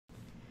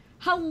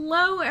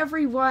Hello,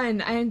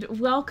 everyone, and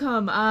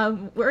welcome.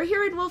 We're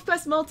here in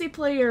WolfQuest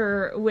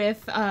multiplayer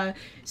with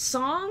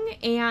Song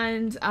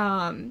and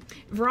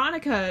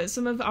Veronika,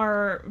 some of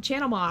our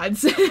channel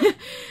mods,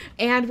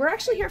 and we're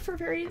actually here for a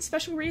very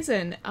special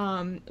reason.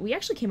 We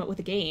actually came up with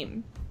a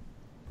game.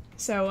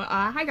 So,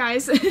 hi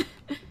guys.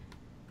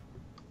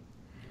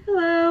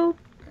 Hello.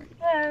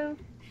 Hello.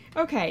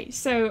 Okay,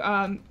 so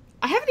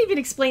I haven't even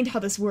explained how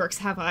this works,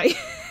 have I?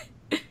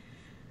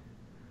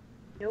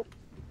 Nope.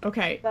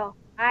 Okay. Well,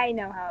 I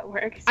know how it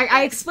works.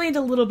 I explained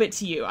a little bit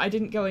to you. I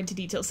didn't go into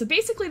detail. So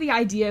basically the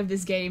idea of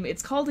this game,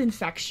 it's called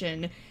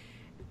Infection,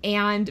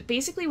 and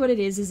basically what it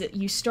is that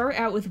you start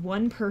out with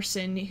one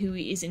person who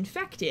is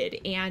infected,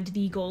 and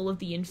the goal of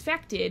the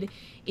infected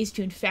is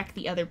to infect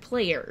the other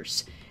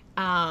players.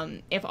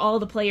 If all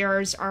the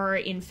players are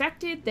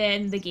infected,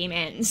 then the game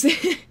ends.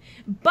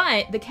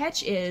 But the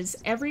catch is,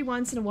 every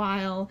once in a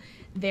while,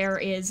 there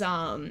is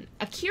a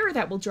cure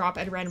that will drop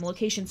at a random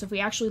location. So if we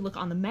actually look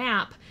on the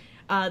map,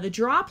 the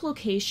drop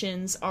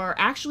locations are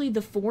actually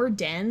the 4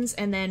 dens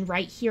and then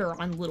right here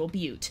on Little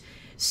Butte.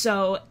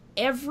 So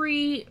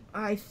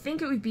I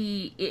think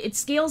it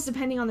scales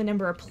depending on the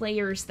number of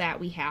players that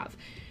we have.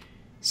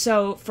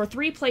 So for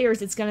 3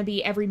 players, it's going to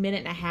be every minute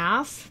and a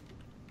half.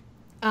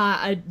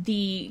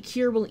 The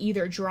cure will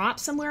either drop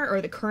somewhere or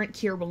the current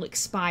cure will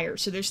expire.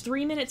 So there's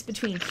 3 minutes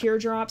between cure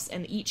drops,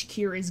 and each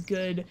cure is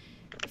good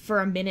for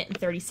a minute and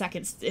 30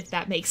 seconds, if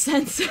that makes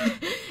sense.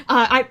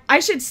 I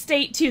should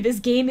state, too, this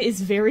game is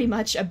very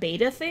much a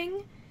beta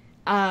thing.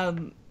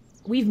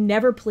 We've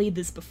never played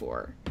this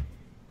before.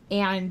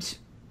 And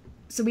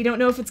so we don't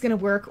know if it's going to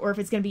work or if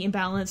it's going to be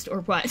imbalanced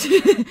or what.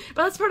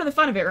 But that's part of the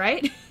fun of it,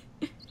 right?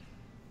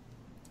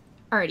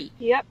 Alrighty.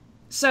 Yep.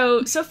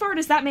 So far,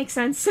 does that make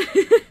sense?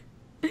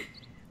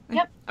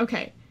 Yep.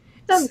 Okay.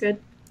 Sounds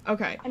good.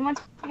 Okay. And once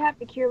we have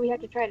the cure, we have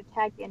to try to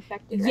tag the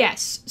infected, right?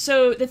 Yes.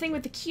 So the thing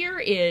with the cure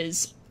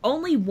is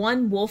only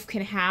one wolf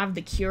can have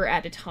the cure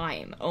at a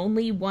time.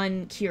 Only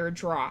one cure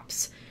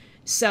drops.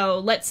 So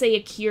let's say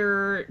a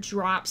cure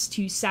drops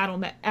to Saddle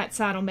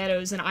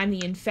Meadows and I'm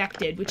the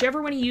infected.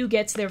 Whichever one of you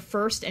gets there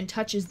first and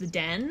touches the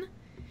den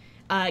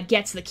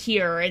gets the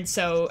cure. And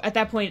so at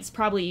that point, it's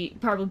probably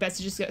best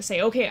to just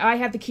say, okay, I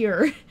have the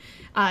cure.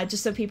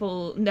 Just so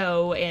people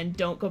know and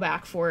don't go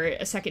back for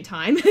it a second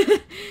time.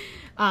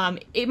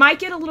 It might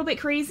get a little bit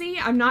crazy.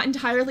 I'm not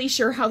entirely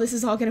sure how this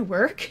is all going to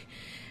work.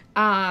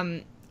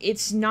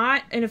 It's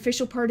not an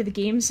official part of the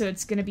game, so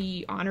it's going to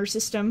be honor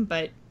system,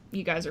 but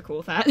you guys are cool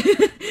with that.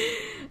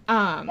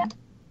 Yeah.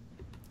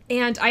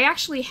 And I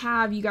actually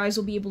have, you guys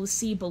will be able to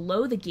see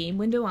below the game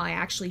window, I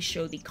actually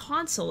show the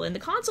console. And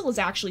the console is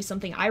actually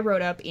something I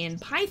wrote up in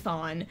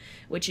Python,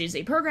 which is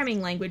a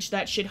programming language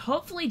that should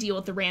hopefully deal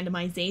with the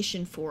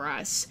randomization for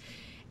us.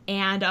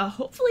 And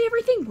hopefully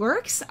everything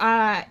works.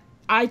 I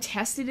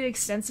tested it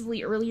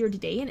extensively earlier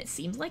today, and it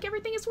seems like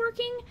everything is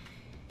working.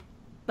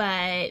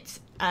 But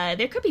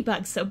there could be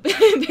bugs, so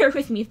bear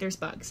with me if there's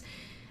bugs.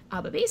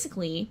 But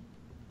basically,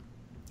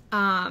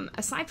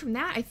 aside from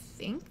that, I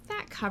think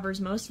that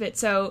covers most of it.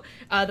 So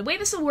the way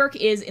this will work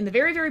is in the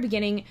very, very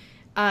beginning.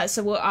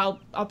 I'll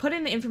put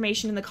in the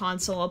information in the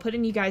console. I'll put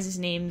in you guys'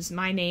 names,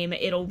 my name.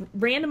 It'll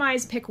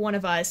randomize, pick one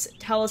of us,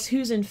 tell us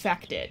who's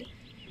infected.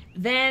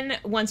 Then,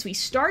 once we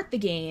start the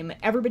game,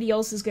 everybody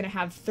else is going to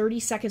have 30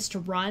 seconds to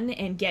run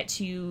and get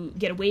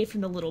away from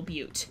the Little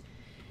Butte.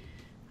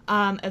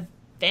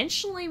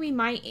 Eventually, we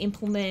might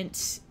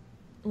implement,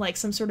 like,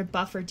 some sort of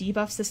buff or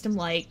debuff system,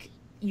 like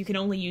you can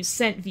only use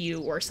scent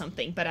view or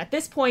something. But at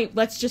this point,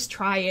 let's just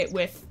try it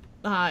with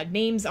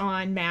names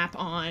on, map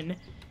on,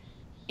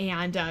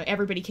 and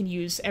everybody can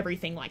use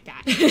everything like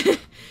that.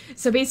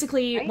 So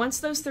basically, Right.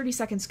 Once those 30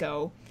 seconds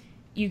go,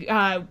 you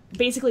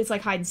basically it's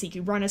like hide and seek.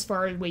 You run as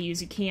far away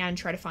as you can,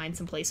 try to find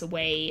some place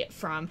away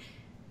from.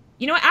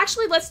 You know what?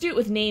 Actually, let's do it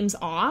with names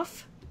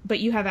off, but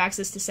you have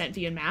access to scent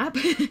view and map.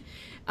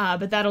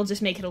 But that'll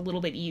just make it a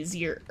little bit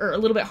easier or a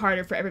little bit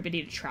harder for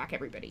everybody to track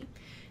everybody.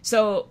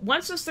 So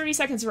once those 30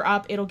 seconds are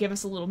up, it'll give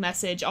us a little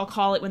message. I'll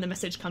call it when the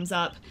message comes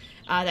up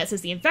that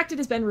says the infected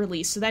has been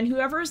released. So then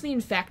whoever is the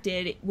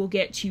infected will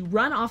get to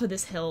run off of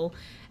this hill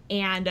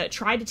and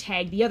try to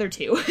tag the other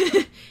two.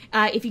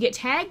 If you get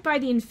tagged by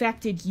the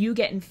infected, you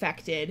get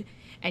infected,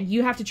 and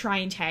you have to try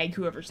and tag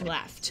whoever's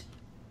left.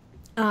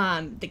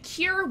 The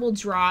cure will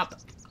drop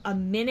a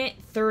minute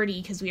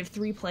 30, because we have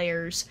 3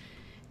 players,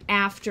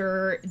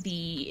 after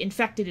the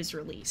infected is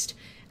released.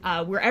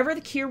 Wherever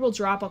the cure will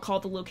drop, I'll call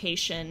the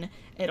location.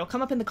 It'll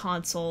come up in the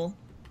console,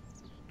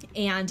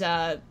 and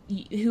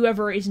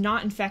whoever is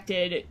not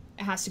infected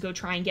has to go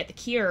try and get the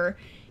cure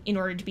in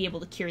order to be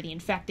able to cure the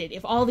infected.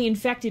 If all the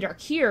infected are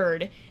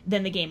cured,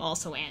 then the game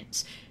also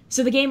ends.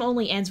 So the game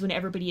only ends when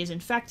everybody is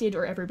infected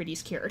or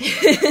everybody's cured.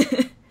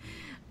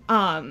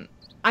 I'm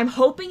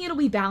hoping it'll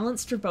be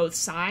balanced for both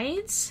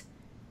sides,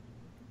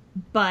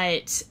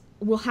 but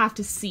we'll have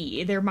to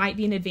see. There might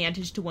be an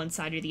advantage to one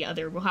side or the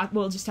other.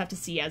 We'll just have to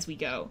see as we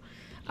go.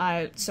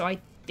 So I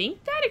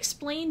think that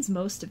explains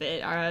most of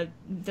it.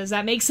 Does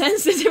that make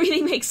sense? Does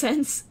everything make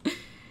sense?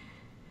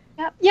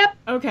 Yep.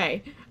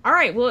 Okay. All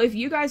right, well, if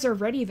you guys are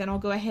ready, then I'll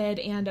go ahead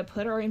and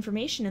put our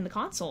information in the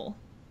console.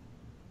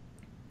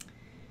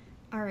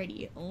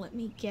 Alrighty, let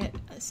me get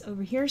us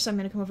over here. So I'm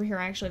going to come over here.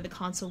 I actually have the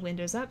console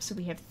windows up. So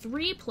we have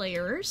 3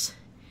 players.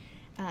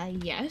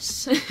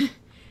 Yes.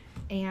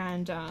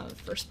 And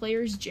first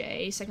player is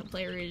Jay. Second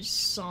player is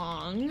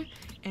Song.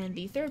 And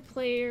the third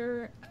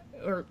player...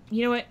 Or,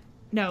 you know what?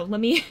 No,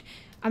 let me...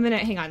 I'm going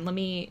to... Hang on. Let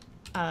me...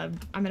 I'm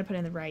going to put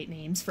in the right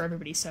names for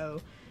everybody.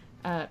 So,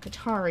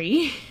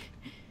 Katari.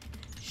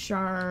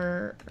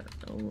 Charlotte.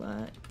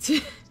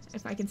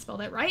 If I can spell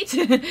that right.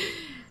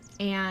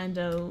 And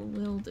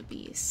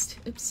wildebeest.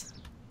 Oops.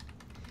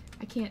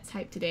 I can't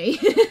type today.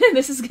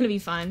 This is going to be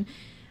fun.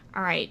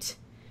 All right.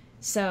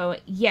 So,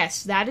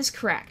 yes, that is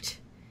correct.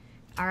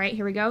 All right,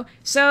 here we go.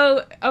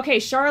 So, okay,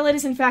 Charlotte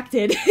is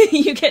infected.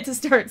 You get to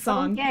start,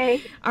 Song.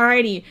 Okay.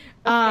 Alrighty.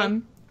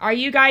 Okay. Are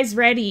you guys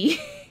ready?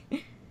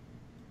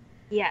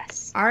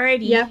 Yes.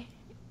 Alrighty. Yep.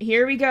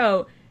 Here we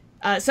go.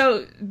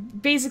 So,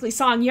 basically,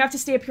 Song, you have to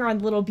stay up here on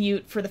Little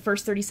Butte for the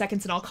first 30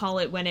 seconds, and I'll call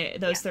it when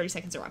those 30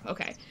 seconds are up.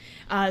 Okay.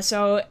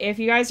 So, if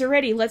you guys are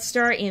ready, let's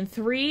start in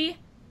 3,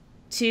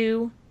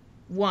 2,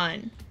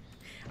 1.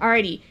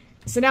 Alrighty.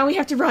 So now we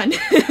have to run.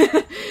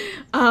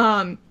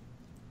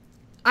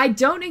 I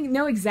don't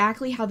know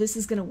exactly how this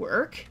is going to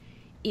work.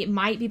 It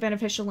might be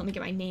beneficial. Let me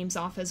get my names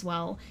off as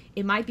well.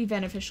 It might be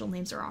beneficial.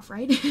 Names are off,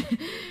 right?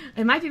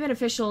 It might be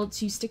beneficial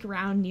to stick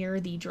around near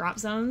the drop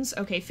zones.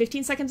 Okay,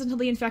 15 seconds until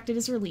the infected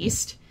is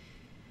released.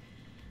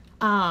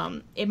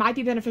 It might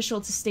be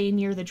beneficial to stay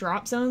near the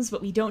drop zones,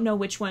 but we don't know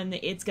which one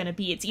it's going to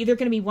be. It's either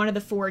going to be one of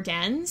the 4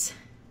 dens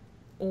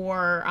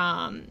or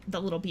the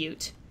Little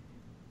Butte.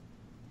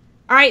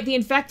 All right, the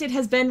infected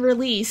has been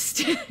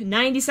released.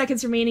 90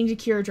 seconds remaining to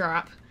cure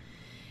drop.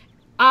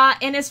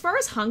 And as far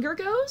as hunger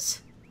goes,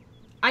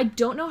 I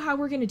don't know how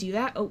we're going to do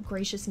that. Oh,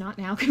 gracious, not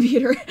now,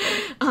 computer.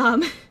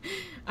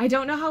 I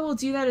don't know how we'll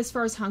do that as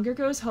far as hunger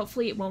goes.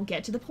 Hopefully it won't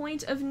get to the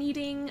point of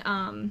needing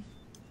to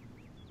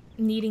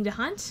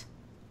hunt.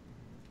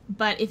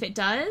 But if it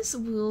does,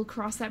 we'll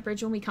cross that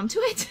bridge when we come to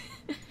it.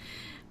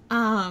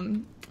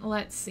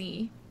 Let's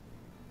see.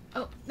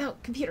 Oh, no,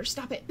 computer,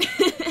 stop it.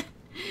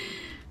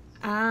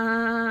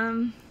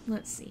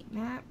 Let's see.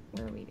 Map,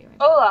 where are we doing?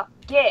 Hola,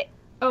 get.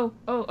 Oh,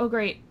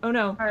 great. Oh,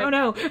 no. Right. Oh,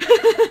 no.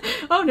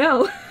 Oh,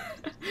 no.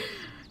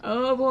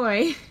 Oh,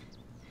 boy.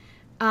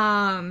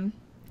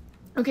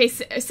 Okay,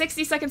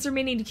 60 seconds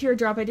remaining to cure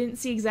drop. I didn't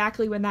see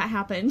exactly when that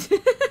happened.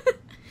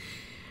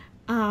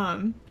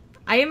 I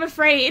am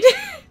afraid.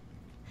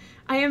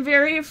 I am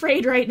very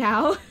afraid right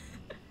now.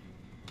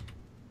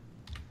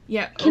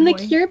 Yeah. Can the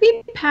cure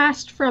be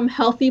passed from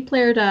healthy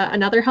player to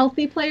another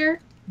healthy player?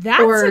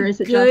 That's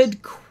a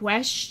good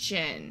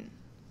question.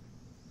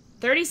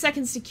 30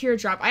 seconds to cure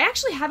drop. I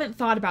actually haven't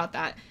thought about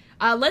that.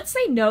 Let's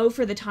say no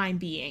for the time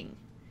being.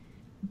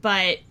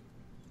 But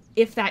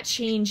if that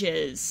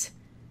changes,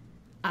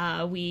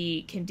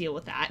 we can deal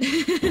with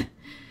that.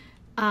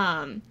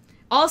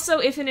 Also,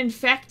 if an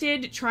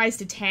infected tries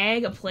to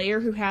tag a player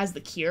who has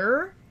the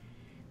cure,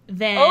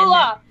 then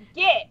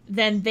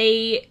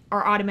they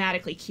are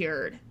automatically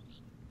cured.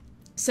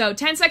 So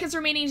 10 seconds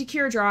remaining to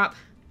cure drop.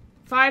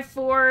 5,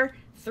 4,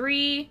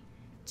 3,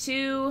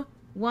 2,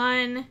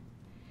 1...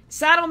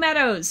 Saddle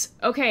Meadows.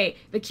 Okay,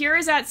 the cure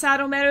is at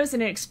Saddle Meadows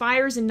and it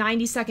expires in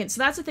 90 seconds.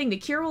 So that's the thing. The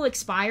cure will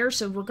expire,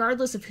 so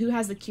regardless of who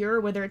has the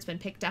cure, whether it's been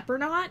picked up or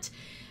not,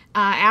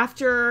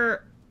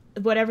 after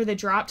whatever the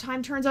drop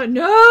time turns out...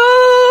 No!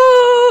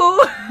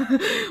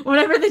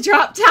 Whatever the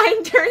drop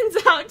time turns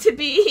out to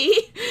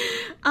be,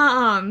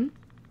 then...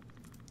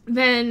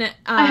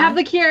 I have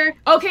the cure.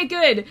 Okay,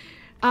 good.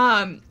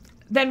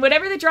 Then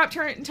whatever the drop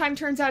time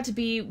turns out to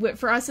be,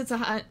 for us it's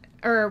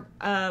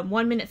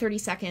 1 minute 30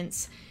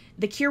 seconds.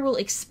 The cure will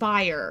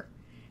expire,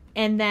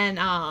 and then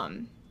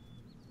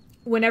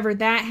whenever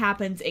that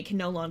happens, it can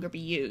no longer be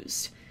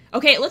used.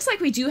 Okay, it looks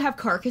like we do have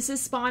carcasses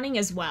spawning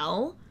as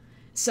well,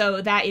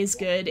 so that is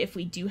good if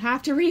we do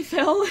have to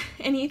refill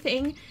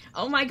anything.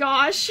 Oh my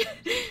gosh.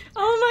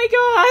 Oh my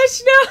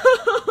gosh,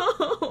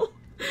 no!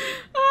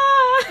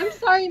 I'm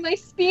sorry, my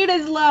speed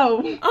is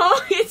low.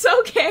 Oh, it's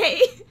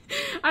okay.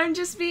 I'm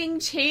just being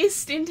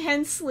chased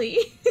intensely.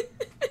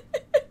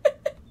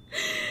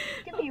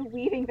 Be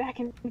weaving back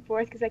and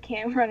forth because I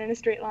can't run in a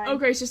straight line. Oh,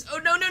 gracious. Oh,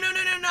 no,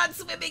 not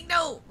swimming.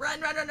 No.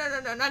 Run.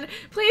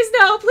 Please,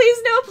 no.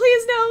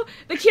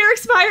 The cure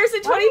expires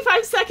in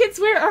 25 seconds.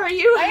 Where are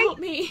you? Help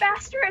me.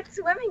 Faster at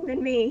swimming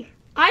than me.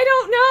 I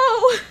don't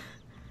know.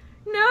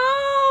 No.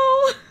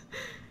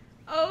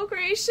 Oh,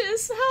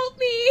 gracious. Help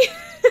me.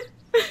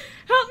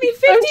 Help me.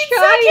 15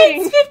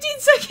 seconds. 15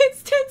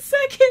 seconds. 10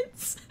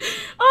 seconds.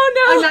 Oh,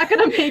 no. I'm not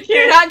going to make it.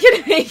 You're not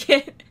going to make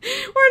it.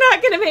 We're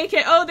not going to make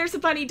it. Oh, there's a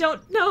bunny.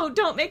 Don't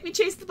make me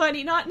chase the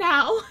bunny. Not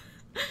now.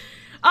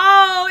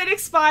 Oh, it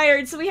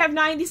expired. So we have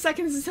 90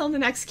 seconds until the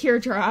next cure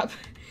drop.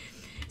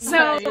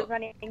 So we're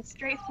running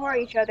straight for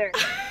each other.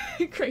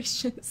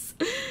 Gracious.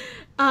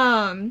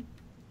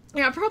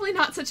 Yeah, probably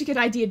not such a good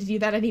idea to do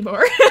that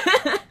anymore.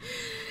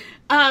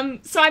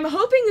 So I'm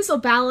hoping this will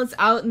balance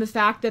out in the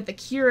fact that the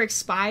cure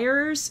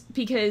expires,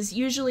 because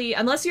usually,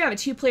 unless you have a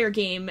 2-player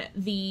game,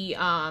 the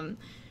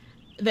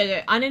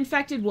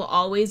uninfected will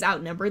always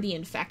outnumber the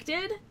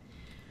infected.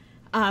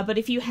 But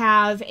if you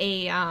have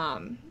a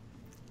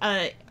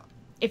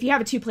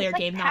 2-player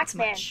game, not so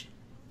much.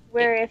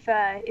 Where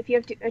if you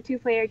have a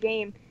 2-player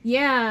game,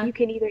 yeah, you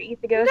can either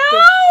eat the ghost.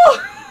 No!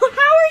 How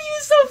are you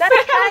so fast?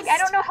 I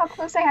don't know how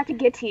close I have to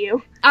get to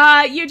you.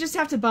 You just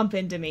have to bump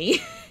into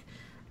me.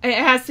 It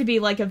has to be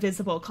like a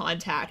visible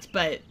contact,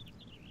 but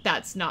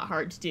that's not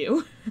hard to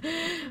do.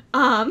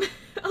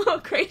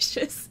 Oh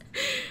gracious.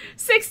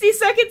 60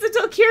 seconds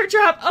until cure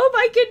drop. Oh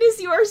my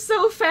goodness, you are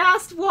so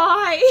fast.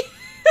 Why?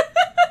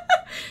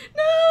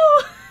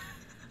 No!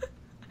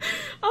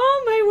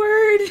 Oh my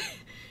word.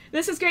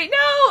 This is great. No!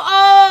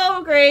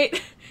 Oh,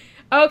 great.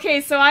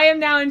 Okay, so I am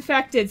now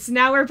infected, so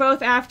now we're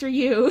both after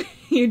you.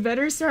 You'd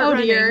better start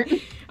running. Dear.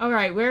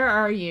 Alright, where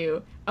are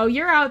you? Oh,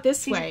 you're out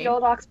this way. The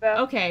old Oxbow.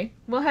 Okay,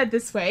 we'll head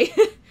this way.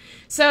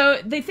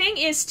 So, the thing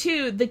is,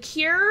 too, the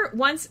cure,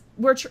 once,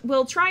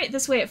 we'll try it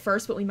this way at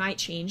first, but we might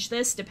change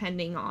this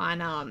depending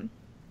on,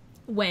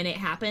 when it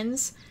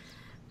happens.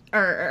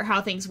 Or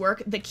how things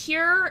work. The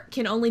cure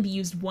can only be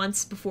used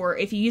once before.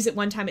 If you use it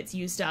one time, it's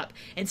used up.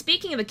 And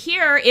speaking of a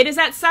cure, it is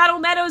at Saddle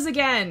Meadows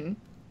again.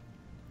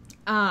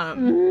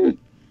 Well,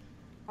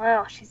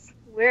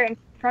 we're in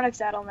front of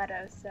Saddle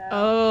Meadows, so.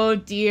 Oh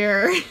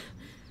dear.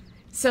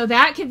 So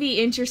that could be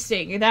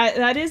interesting.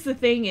 That is the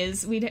thing,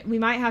 is we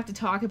might have to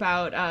talk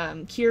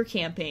about cure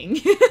camping.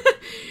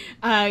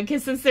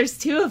 Because since there's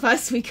 2 of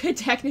us, we could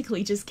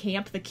technically just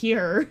camp the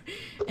cure,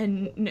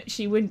 and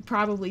she wouldn't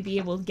probably be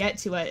able to get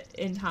to it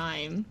in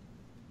time.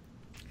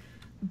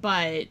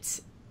 But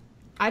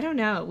I don't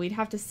know. We'd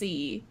have to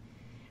see.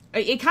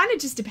 It kind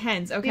of just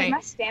depends. Okay. Dude,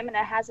 my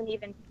stamina hasn't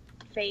even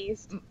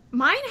phased.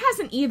 Mine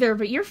hasn't either,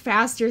 but you're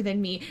faster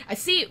than me. I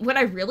see. What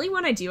I really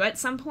want to do at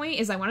some point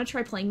is I want to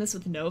try playing this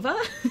with Nova,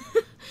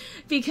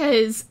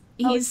 because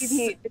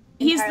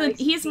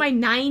he's my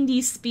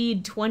 90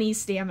 speed, 20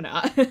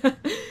 stamina. This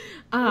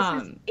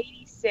is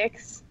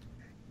 86.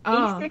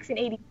 86 and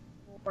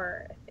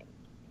 84, I think.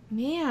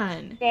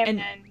 Man.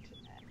 And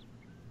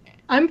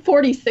I'm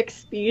 46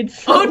 speed.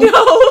 So. Oh no!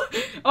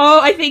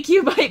 Oh, I think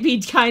you might be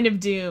kind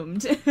of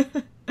doomed.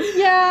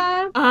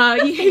 Yeah.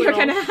 You're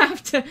gonna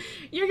have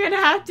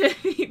to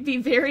be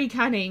very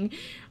cunning.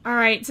 All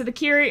right, so the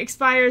cure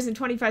expires in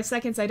 25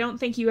 seconds. I don't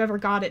think you ever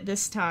got it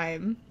this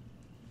time.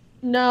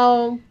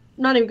 No,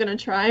 not even gonna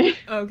try.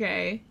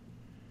 Okay.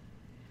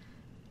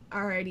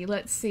 Alrighty,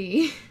 let's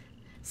see.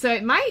 So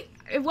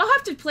we'll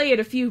have to play it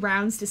a few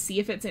rounds to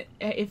see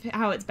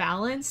how it's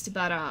balanced,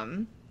 but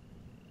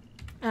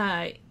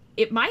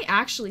it might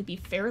actually be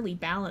fairly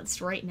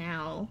balanced right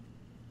now.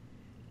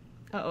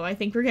 Uh-oh, I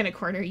think we're gonna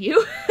corner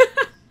you.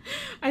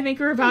 I think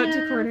we're about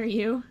to corner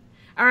you.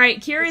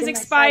 Alright, cure is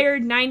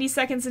expired, 90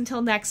 seconds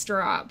until next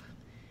drop.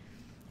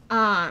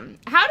 How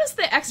does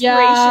the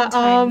expiration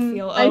time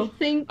feel? I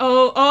think...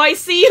 Oh, I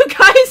see you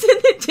guys in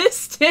the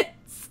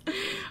distance!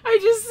 I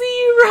just see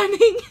you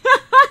running.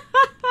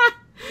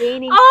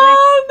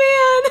 Oh,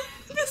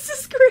 man! This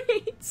is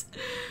great!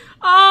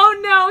 Oh,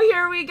 no,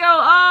 here we go!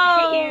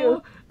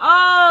 Oh!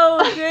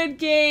 Oh, good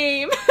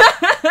game!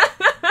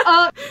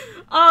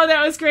 Oh,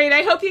 that was great.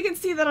 I hope you can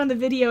see that on the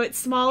video. It's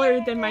smaller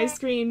than my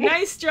screen.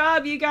 Nice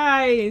job, you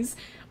guys!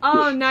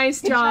 Oh,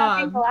 nice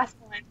job. The last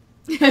one.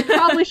 I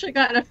probably should have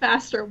gotten a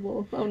faster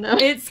wolf. Oh no.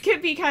 It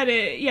could be kind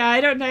of, yeah,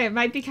 I don't know. It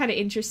might be kind of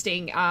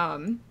interesting.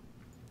 Now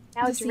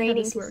it's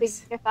raining to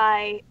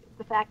signify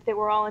the fact that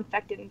we're all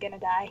infected and gonna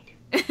die.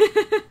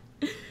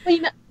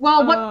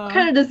 Well, what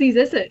kind of disease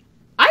is it?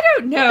 I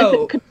don't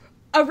know.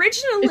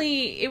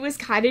 Originally, it was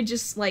kind of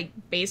just like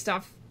based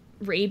off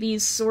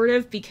rabies, sort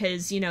of,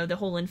 because, you know, the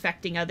whole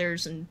infecting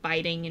others and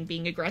biting and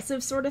being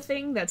aggressive sort of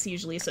thing, that's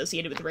usually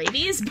associated with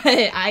rabies,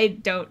 but I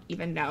don't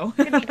even know.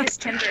 Could be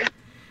distemper.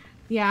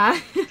 Yeah.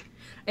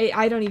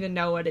 I don't even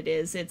know what it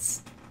is.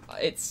 It's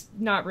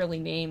not really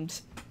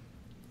named.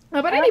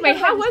 Oh, but anyway,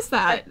 how was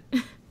that?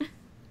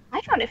 I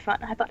found it fun.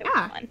 I thought it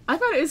was fun. I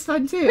thought it was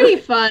fun too. Pretty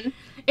fun.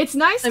 It's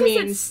nice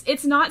because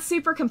it's not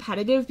super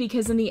competitive,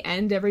 because in the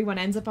end everyone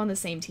ends up on the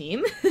same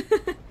team.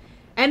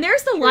 And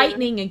there's the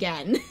lightning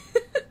again.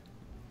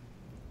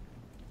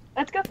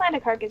 Let's go find a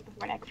carcass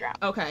before next round.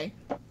 Okay.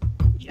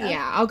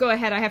 Yeah, I'll go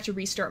ahead. I have to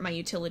restart my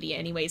utility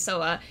anyway.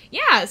 So,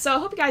 yeah, so I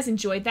hope you guys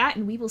enjoyed that,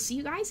 and we will see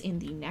you guys in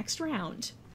the next round.